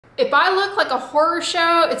If I look like a horror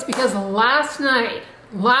show, it's because last night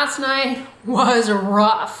was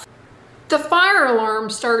rough. The fire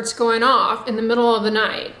alarm starts going off in the middle of the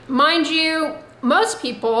night. Mind you, most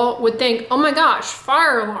people would think, oh my gosh,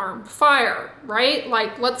 fire alarm, fire, right?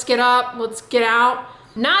 Like, let's get up, let's get out.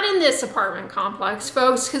 Not in this apartment complex,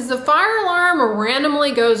 folks, because the fire alarm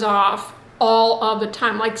randomly goes off all of the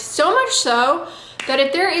time. Like, so much so that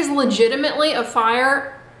if there is legitimately a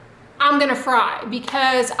fire, I'm gonna fry,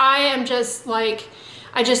 because I am just like,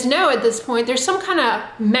 I just know at this point there's some kind of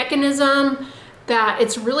mechanism that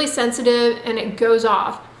it's really sensitive and it goes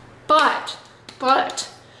off. But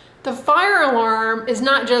the fire alarm is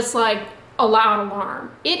not just like a loud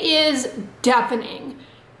alarm. It is deafening.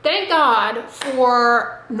 Thank God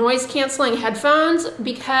for noise canceling headphones,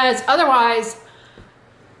 because otherwise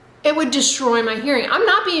it would destroy my hearing. I'm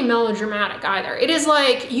not being melodramatic either. It is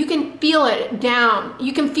like, you can feel it down.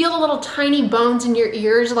 You can feel the little tiny bones in your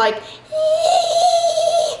ears, like,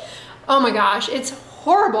 oh my gosh, it's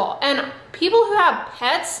horrible. And people who have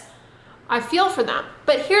pets, I feel for them.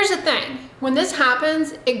 But here's the thing, when this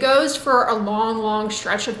happens, it goes for a long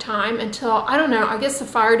stretch of time until, I don't know, I guess the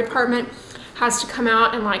fire department has to come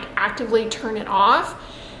out and like actively turn it off.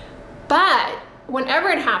 But whenever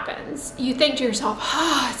it happens, you think to yourself,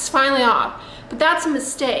 oh, it's finally off. But that's a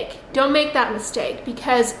mistake. Don't make that mistake,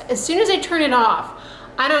 because as soon as they turn it off,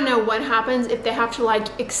 I don't know what happens, if they have to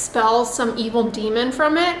like expel some evil demon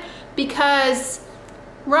from it, because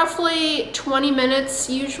roughly 20 minutes,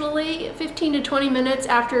 usually 15 to 20 minutes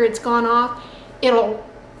after it's gone off, it'll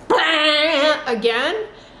bang again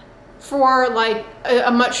for like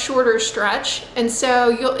a much shorter stretch. And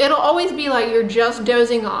so it'll always be like you're just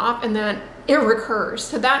dozing off and then it recurs.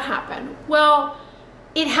 So that happened. Well,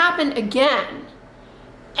 it happened again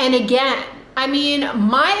and again. I mean,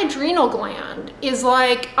 my adrenal gland is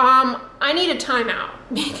like, I need a timeout,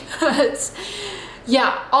 because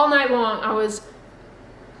yeah, all night long I was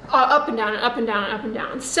up and down and up and down and up and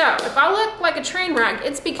down. So if I look like a train wreck,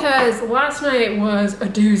 it's because last night was a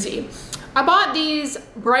doozy. I bought these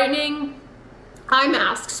brightening eye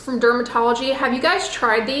masks from Dermatology. Have you guys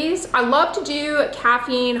tried these? I love to do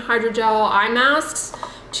caffeine hydrogel eye masks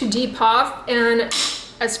to depuff, and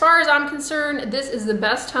as far as I'm concerned, this is the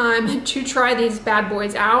best time to try these bad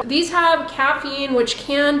boys out. These have caffeine, which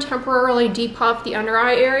can temporarily depuff the under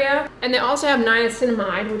eye area, and they also have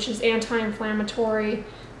niacinamide, which is anti-inflammatory,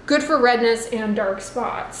 good for redness and dark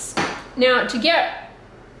spots. Now, to get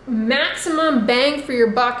maximum bang for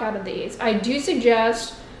your buck out of these, I do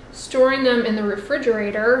suggest storing them in the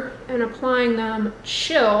refrigerator and applying them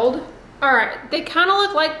chilled. All right, they kind of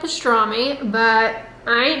look like pastrami, but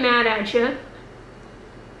I ain't mad at you.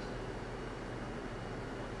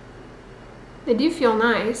 They do feel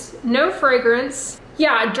nice. No fragrance.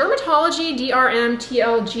 Yeah, Dermatology,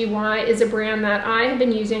 DRMTLGY, is a brand that I have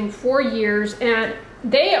been using for years, and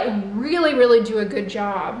they really do a good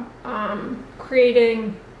job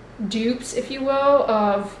creating dupes, if you will,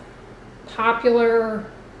 of popular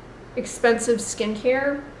expensive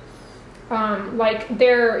skincare. Like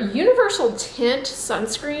their universal tint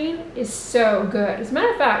sunscreen is so good. As a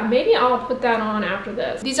matter of fact, maybe I'll put that on after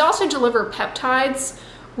this. These also deliver peptides,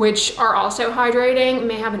 which are also hydrating,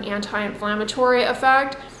 may have an anti-inflammatory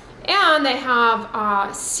effect. And they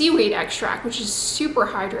have seaweed extract, which is super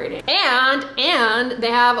hydrating. And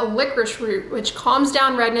they have a licorice root, which calms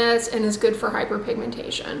down redness and is good for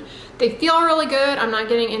hyperpigmentation. They feel really good. I'm not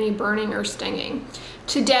getting any burning or stinging.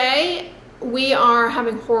 Today, we are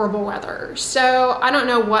having horrible weather. So I don't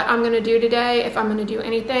know what I'm gonna do today, if I'm gonna do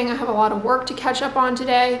anything. I have a lot of work to catch up on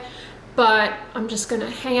today, but I'm just gonna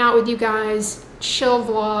hang out with you guys, chill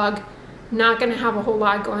vlog, not gonna have a whole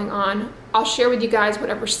lot going on. I'll share with you guys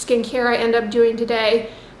whatever skincare I end up doing today,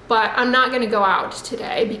 but I'm not gonna go out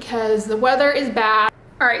today because the weather is bad.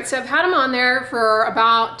 All right, so I've had them on there for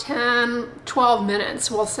about 10, 12 minutes,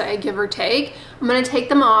 we'll say, give or take. I'm gonna take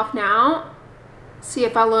them off now, see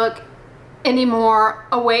if I look any more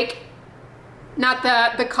awake. Not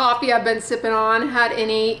that the coffee I've been sipping on had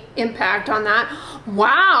any impact on that.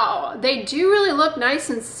 Wow, they do really look nice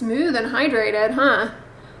and smooth and hydrated, huh?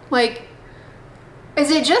 Like, is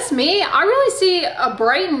it just me? I really see a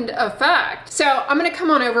brightened effect. So I'm gonna come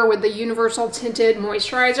on over with the Universal Tinted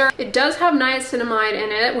Moisturizer. It does have niacinamide in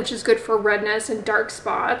it, which is good for redness and dark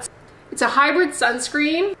spots. It's a hybrid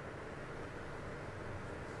sunscreen.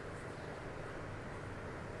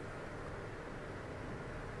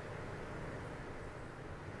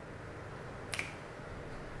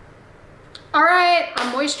 All right,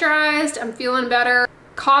 I'm moisturized, I'm feeling better.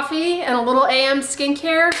 coffee and a little AM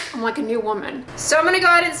skincare, I'm like a new woman. So I'm gonna go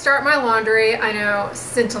ahead and start my laundry. I know,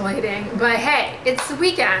 scintillating, but hey, it's the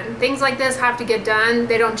weekend. Things like this have to get done.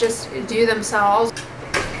 They don't just do themselves.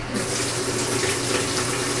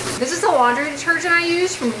 This is the laundry detergent I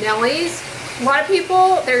use from Nellie's. A lot of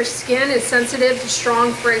people, their skin is sensitive to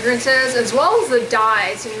strong fragrances as well as the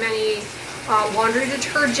dyes in many laundry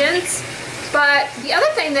detergents. But the other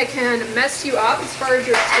thing that can mess you up as far as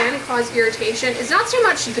your skin, cause irritation, is not so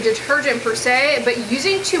much the detergent per se, but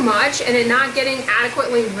using too much and it not getting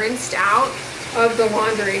adequately rinsed out of the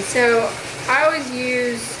laundry. So I always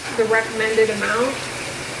use the recommended amount.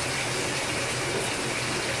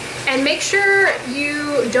 And make sure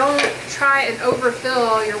you don't try and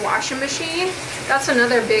overfill your washing machine. That's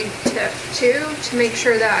another big tip too, to make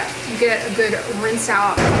sure that you get a good rinse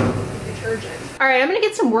out of the detergent. All right, I'm gonna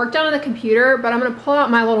get some work done on the computer, but I'm gonna pull out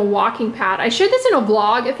my little walking pad. I showed this in a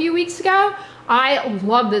vlog a few weeks ago. I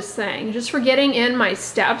love this thing, just for getting in my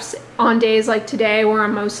steps on days like today where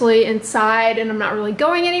I'm mostly inside and I'm not really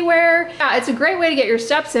going anywhere. Yeah, it's a great way to get your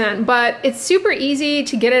steps in, but it's super easy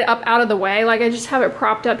to get it up out of the way. Like I just have it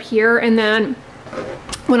propped up here, and then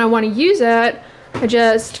when I wanna use it, I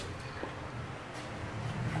just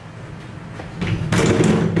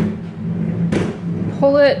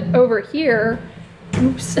pull it over here.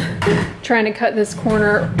 Oops, trying to cut this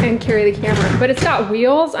corner and carry the camera, but it's got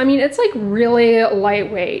wheels. I mean, it's like really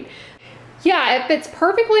lightweight. Yeah, it fits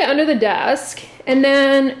perfectly under the desk. And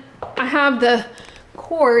then I have the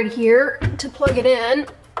cord here to plug it in.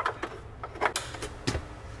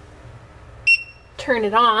 Turn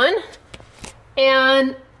it on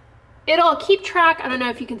and it'll keep track. I don't know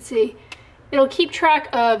if you can see. It'll keep track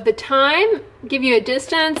of the time, give you a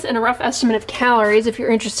distance and a rough estimate of calories if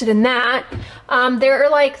you're interested in that. There are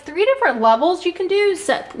like 3 different levels you can do,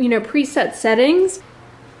 set, you know, preset settings.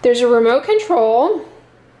 There's a remote control.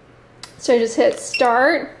 So just hit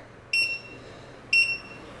start.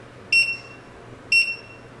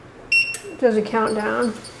 It does a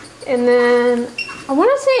countdown. And then I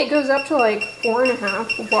want to say it goes up to like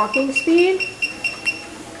 4.5 walking speed.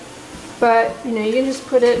 But, you know, you can just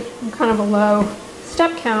put it in kind of a low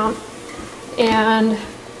step count and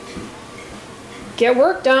get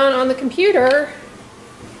work done on the computer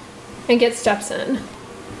and get steps in.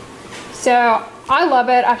 So I love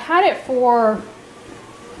it. I've had it for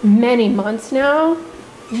many months now.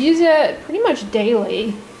 Use it pretty much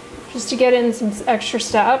daily just to get in some extra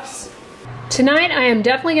steps. Tonight I am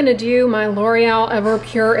definitely going to do my L'Oreal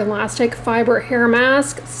Everpure Elastic Fiber Hair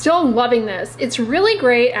Mask. Still loving this. It's really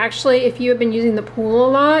great actually if you have been using the pool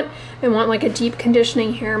a lot and want like a deep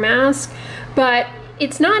conditioning hair mask, but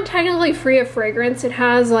it's not technically free of fragrance. It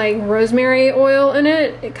has like rosemary oil in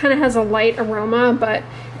it. It kind of has a light aroma, but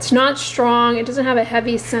it's not strong. It doesn't have a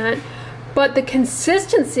heavy scent, but the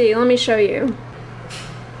consistency, let me show you.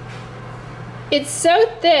 It's so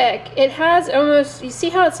thick. It has almost, you see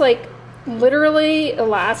how it's like literally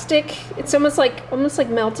elastic? It's almost like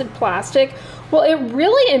melted plastic. Well, it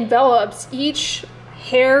really envelops each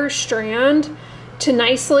hair strand to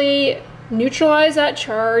nicely neutralize that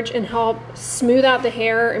charge and help smooth out the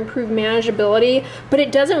hair, improve manageability, but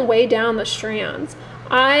it doesn't weigh down the strands.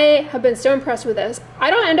 I have been so impressed with this.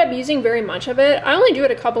 I don't end up using very much of it. I only do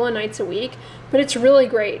it a couple of nights a week, but it's really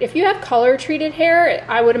great. If you have color treated hair,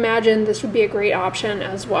 I would imagine this would be a great option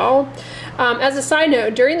as well. As a side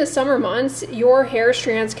note, during the summer months, your hair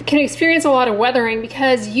strands can experience a lot of weathering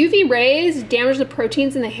because UV rays damage the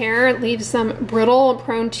proteins in the hair. It leaves them brittle and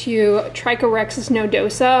prone to trichorexis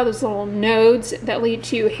nodosa, those little nodes that lead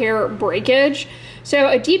to hair breakage. So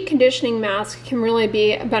a deep conditioning mask can really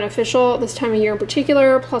be beneficial this time of year in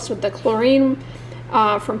particular, plus with the chlorine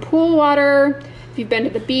from pool water. If you've been to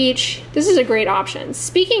the beach, this is a great option.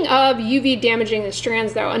 Speaking of UV damaging the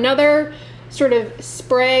strands though, another sort of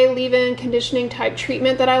spray leave-in conditioning type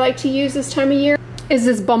treatment that I like to use this time of year is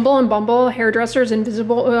this Bumble & Bumble Hairdresser's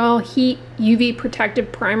Invisible Oil Heat UV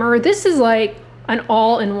Protective Primer. This is like an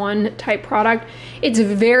all-in-one type product. It's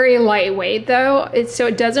very lightweight though, so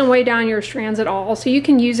it doesn't weigh down your strands at all. So you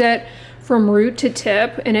can use it from root to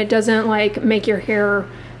tip and it doesn't like make your hair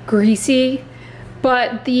greasy.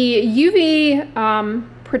 But the UV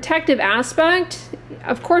protective aspect,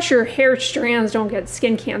 of course your hair strands don't get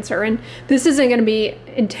skin cancer, and this isn't going to be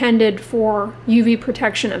intended for UV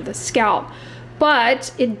protection of the scalp,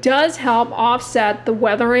 but it does help offset the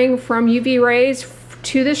weathering from UV rays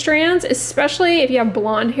to the strands, especially if you have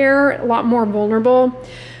blonde hair, a lot more vulnerable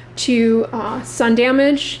to sun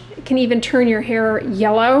damage. It can even turn your hair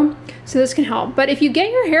yellow, so this can help. But if you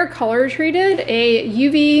get your hair color treated, a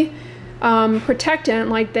UV protectant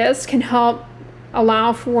like this can help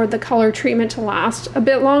allow for the color treatment to last a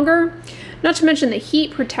bit longer. Not to mention the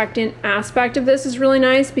heat protectant aspect of this is really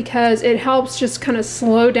nice because it helps just kind of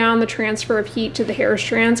slow down the transfer of heat to the hair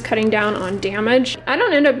strands, cutting down on damage. I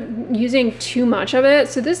don't end up using too much of it,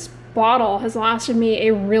 so this bottle has lasted me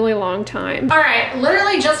a really long time. All right,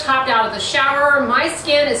 literally just hopped out of the shower. My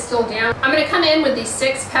skin is still damp. I'm gonna come in with the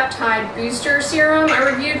 6 peptide booster serum I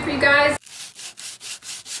reviewed for you guys.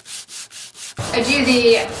 I do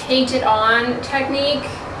the paint it on technique.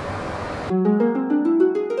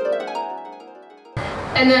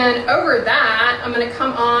 And then over that, I'm gonna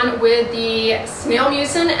come on with the Snail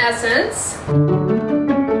Mucin Essence.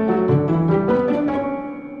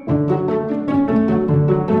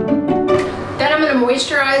 Then I'm gonna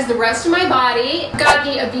moisturize the rest of my body. Got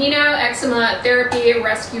the Aveeno Eczema Therapy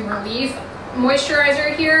Rescue Relief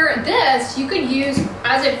moisturizer here. This you could use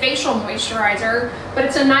as a facial moisturizer, but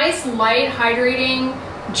it's a nice light hydrating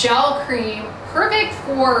gel cream, perfect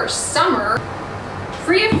for summer,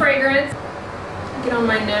 free of fragrance. Get on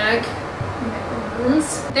my neck, my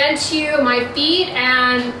arms. Then to my feet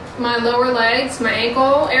and my lower legs, my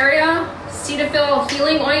ankle area, Cetaphil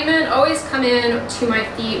healing ointment. Always come in to my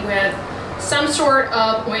feet with some sort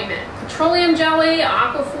of ointment. Petroleum jelly,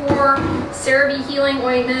 Aquaphor, CeraVe healing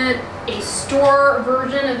ointment, a store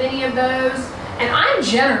version of any of those. And I'm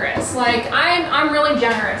generous, like I'm really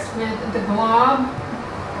generous with the glob.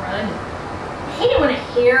 I hate it when a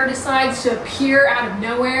hair decides to appear out of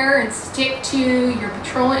nowhere and stick to your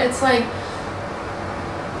petroleum. It's like,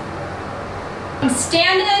 I'm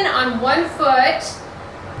standing on one foot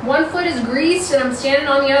is greased and I'm standing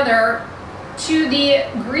on the other. To the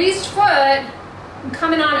greased foot, I'm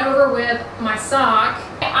coming on over with my sock.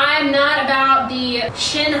 I'm not about the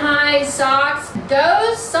shin high socks.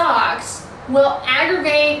 Those socks will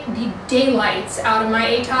aggravate the daylights out of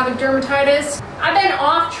my atopic dermatitis. I've been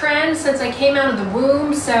off trend since I came out of the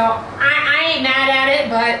womb, so I ain't mad at it,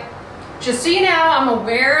 but just so you know, I'm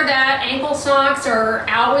aware that ankle socks are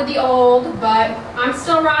out with the old, but I'm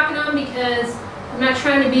still rocking them because I'm not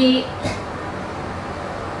trying to be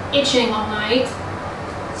itching all night,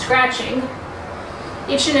 scratching,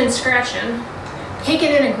 itching and scratching, taking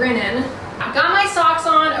in and grinning. I've got my socks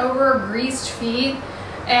on over greased feet.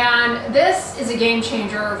 And this is a game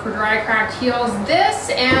changer for dry, cracked heels.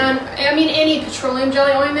 This and, I mean, any petroleum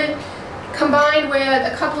jelly ointment combined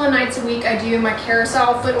with a couple of nights a week I do my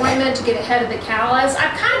carousel foot ointment to get ahead of the callus.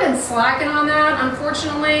 I've kind of been slacking on that,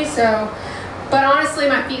 unfortunately, so, but honestly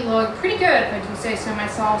my feet look pretty good if I do say so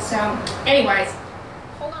myself. So anyways,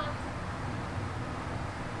 hold on.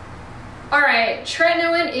 All right,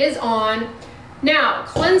 tretinoin is on. Now,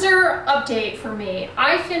 cleanser update for me.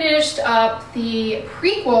 I finished up the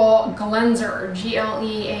Prequel Gleanser,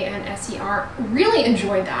 Gleanser. Really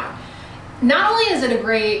enjoyed that. Not only is it a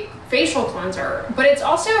great facial cleanser, but it's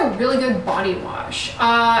also a really good body wash.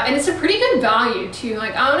 And it's a pretty good value too.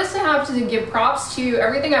 Like, I honestly have to give props to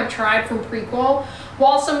everything I've tried from Prequel.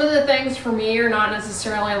 While some of the things for me are not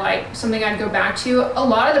necessarily like something I'd go back to, a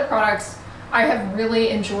lot of the products I have really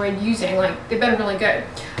enjoyed using. Like, they've been really good.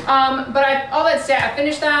 But all that said, I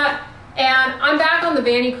finished that and I'm back on the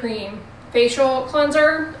Vanicream facial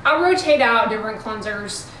cleanser. I'll rotate out different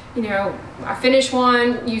cleansers. You know, I finish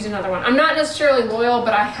one, use another one. I'm not necessarily loyal,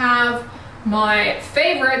 but I have my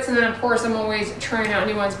favorites, and then of course I'm always trying out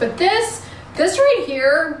new ones. But this right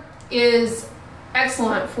here is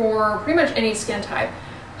excellent for pretty much any skin type.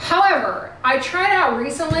 However, I tried out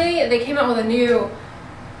recently, they came out with a new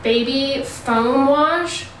baby foam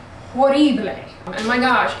wash. Horrible. And my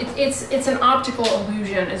gosh, it's an optical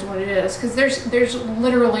illusion is what it is, because there's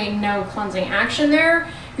literally no cleansing action there.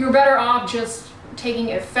 You're better off just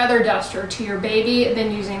taking a feather duster to your baby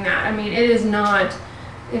than using that. I mean,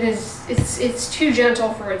 it's too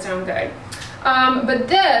gentle for its own good. But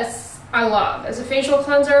this I love as a facial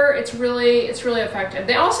cleanser. It's really effective.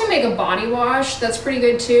 They also make a body wash that's pretty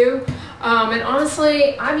good too. And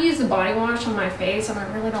honestly, I've used the body wash on my face and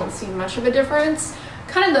I really don't see much of a difference.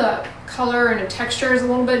 Kind of the color and the texture is a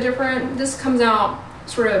little bit different. This comes out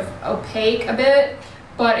sort of opaque a bit,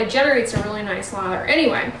 but it generates a really nice lather.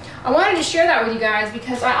 Anyway, I wanted to share that with you guys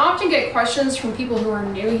because I often get questions from people who are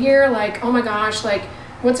new here, like, oh my gosh, like,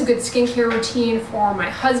 what's a good skincare routine for my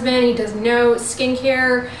husband? He does no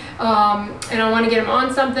skincare, and I want to get him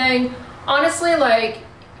on something. Honestly, like,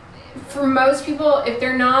 for most people, if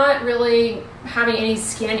they're not really having any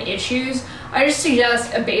skin issues, I just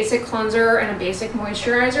suggest a basic cleanser and a basic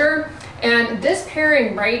moisturizer. And this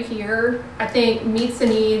pairing right here, I think, meets the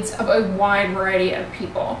needs of a wide variety of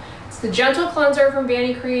people. It's the gentle cleanser from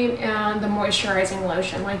Vanicream and the moisturizing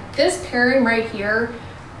lotion. Like, this pairing right here,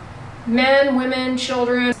 men, women,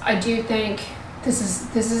 children, I do think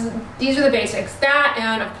these are the basics. That,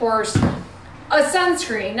 and of course, a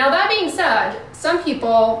sunscreen. Now that being said, some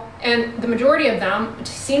people, and the majority of them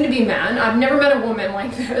seem to be men. I've never met a woman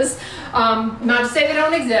like this. Not to say they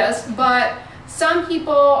don't exist, but some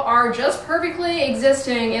people are just perfectly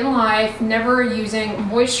existing in life, never using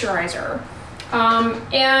moisturizer.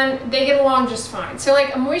 And they get along just fine. So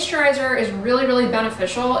like a moisturizer is really, really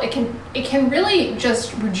beneficial. It can really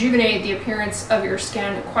just rejuvenate the appearance of your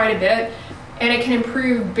skin quite a bit, and it can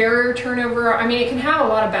improve barrier turnover. I mean, it can have a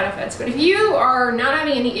lot of benefits. But if you are not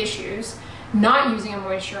having any issues not using a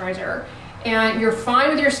moisturizer, and you're fine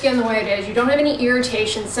with your skin the way it is, you don't have any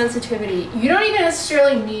irritation, sensitivity, you don't even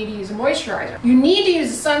necessarily need to use a moisturizer. You need to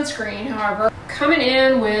use a sunscreen, however. Coming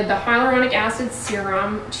in with the hyaluronic acid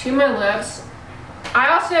serum to my lips. I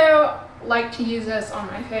also like to use this on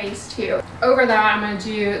my face too. Over that, I'm gonna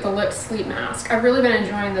do the lip sleep mask. I've really been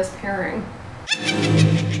enjoying this pairing.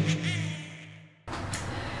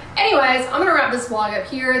 Anyways, I'm gonna wrap this vlog up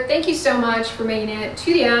here. Thank you so much for making it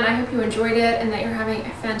to the end. I hope you enjoyed it and that you're having a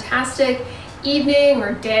fantastic evening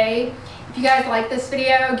or day. If you guys like this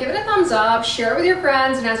video, give it a thumbs up, share it with your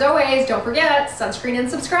friends, and as always, don't forget, sunscreen and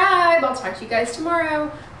subscribe. I'll talk to you guys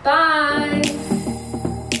tomorrow. Bye.